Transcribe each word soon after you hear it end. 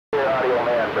Audio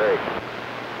man break.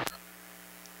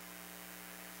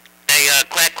 Hey,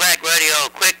 Quack Quack Radio,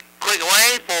 quick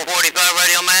away, 445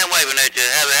 Radio Man waving at you.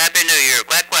 Have a happy new year.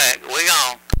 Quack Quack, we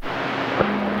gone.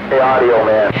 Hey, audio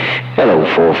man. Hello,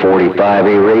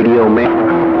 445 Radio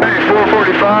Man. Hey,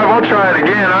 445, I'll try it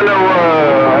again. I know,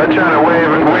 I tried to wave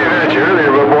at you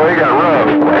earlier, but boy, it got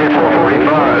rough. Hey,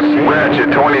 445,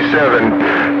 Ratchet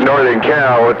 27, Northern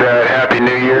Cal with that Happy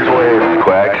New Year's wave.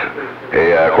 Quack.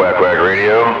 Hey, Quack Quack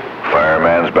Radio,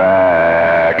 fireman's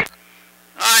back.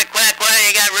 Alright, Quack Quack,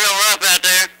 you got real rough out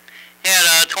there. You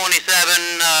had 27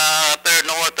 up there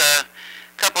north, a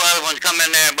couple other ones come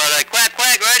in there, but Quack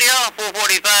Quack Radio,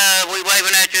 445, we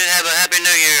waving at you. Have a happy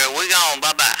new year. We gone,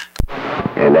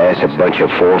 bye-bye. And that's a bunch of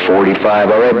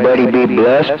 445. All right, buddy, be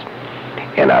blessed.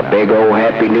 And our big old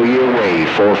Happy New Year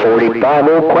wave, 445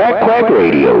 old Quack Quack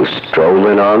Radio,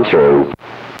 strolling on through.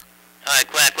 Alright,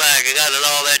 Quack Quack, you got it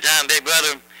all that time, big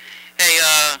brother. Hey,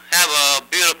 have a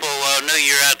beautiful new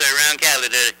year out there around Cali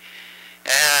today.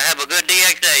 Have a good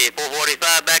DX day.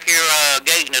 445 back here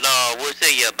gating it all. We'll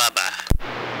see you. Bye-bye.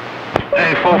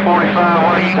 Hey, 445,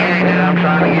 why are you gating? I'm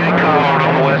trying to get it called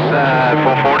on the west side.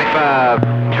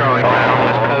 445, Charlie Brown,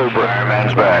 West Cobra.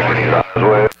 Fireman's back and he's on his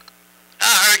way.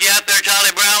 I heard you out there,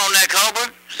 Charlie Brown, on that Cobra.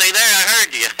 See there, I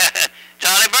heard you.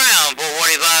 Charlie Brown,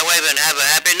 445 waving. Have a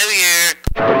happy new year.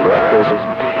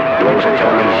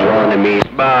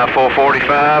 Bye,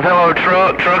 445. Hello,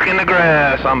 truck in the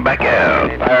grass. I'm back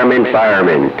out.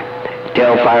 Fireman.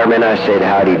 Tell fireman I said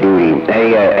howdy doody.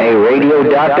 Hey, radio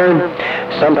doctor,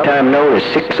 sometime known as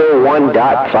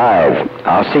 601.5.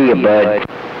 I'll see you, bud.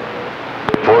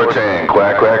 410,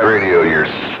 Quack Quack Radio, your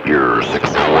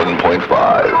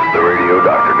 601.5. The radio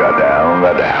doctor got down.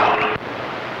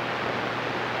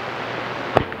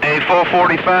 Hey,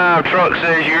 445, truck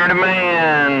says you're the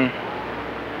man.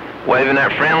 Waving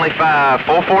that friendly 5.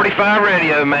 445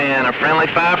 Radio Man, a friendly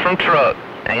 5 from truck.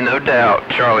 Ain't no doubt,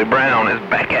 Charlie Brown is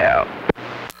back out.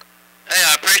 Hey,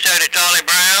 I appreciate it, Charlie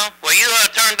Brown. Well, you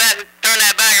turn that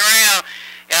back around,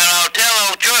 and I'll tell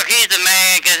old Truck he's the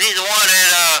man, because he's the one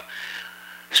that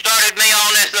started me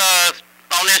on this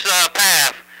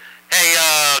path. Hey,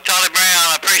 Charlie Brown,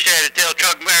 I appreciate it. Tell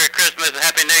Truck Merry Christmas and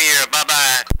Happy New Year.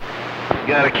 Bye-bye.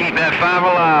 Gotta keep that 5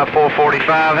 alive,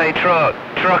 445. Hey,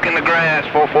 truck in the grass,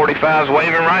 445's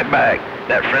waving right back.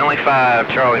 That friendly 5,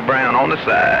 Charlie Brown on the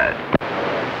side.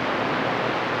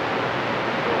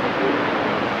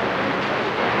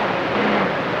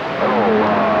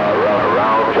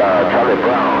 Hello, Charlie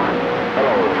Brown.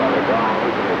 Hello, Charlie Brown.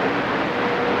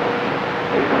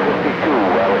 852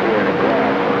 right here in the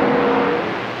grass.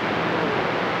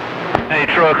 Hey,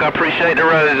 truck, I appreciate the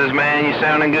roses, man. You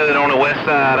sounding good on the west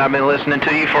side. I've been listening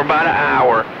to you for about an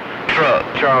hour. Truck,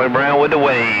 Charlie Brown with the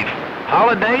wave.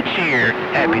 Holiday cheer.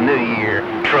 Happy New Year.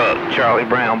 Truck, Charlie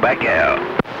Brown back out.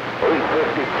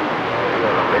 852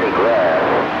 in the grass.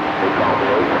 They call me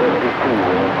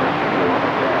 852.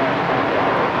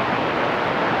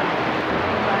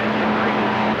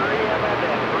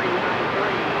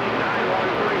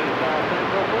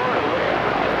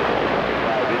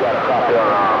 Copy on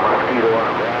mosquito on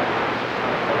the grass.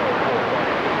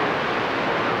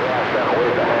 Grass down away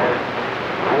the hand.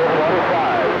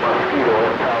 445 mosquito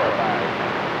in Palestine.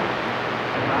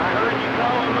 I heard you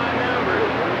calling my number.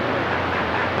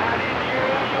 I didn't hear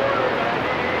any order, but I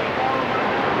did hear you calling my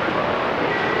number.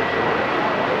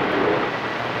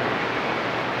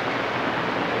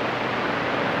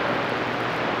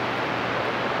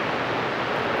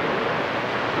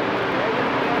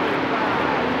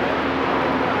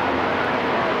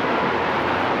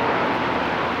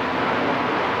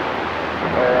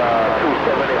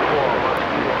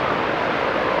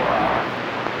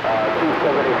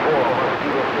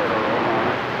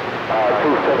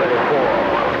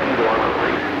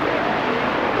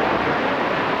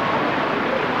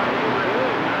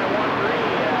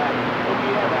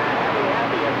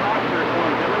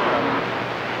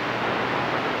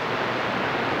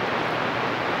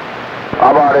 How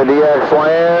about a DX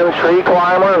land tree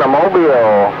climber and a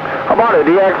mobile? How about a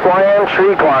DX land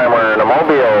tree climber and a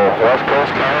mobile? West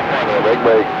Coast, California, big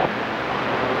break.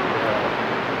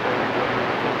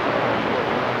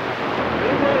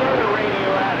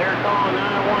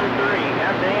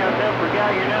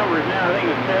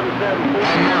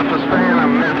 Memphis fan,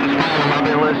 I'm Memphis fan. I've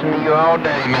been listening to you all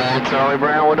day, man. Charlie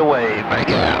Brown with a wave. Back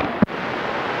out.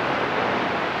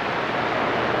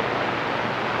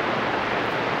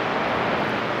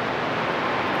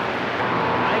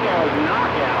 I got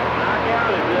knockout,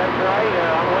 if that's right.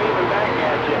 I'm waving back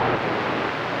at you.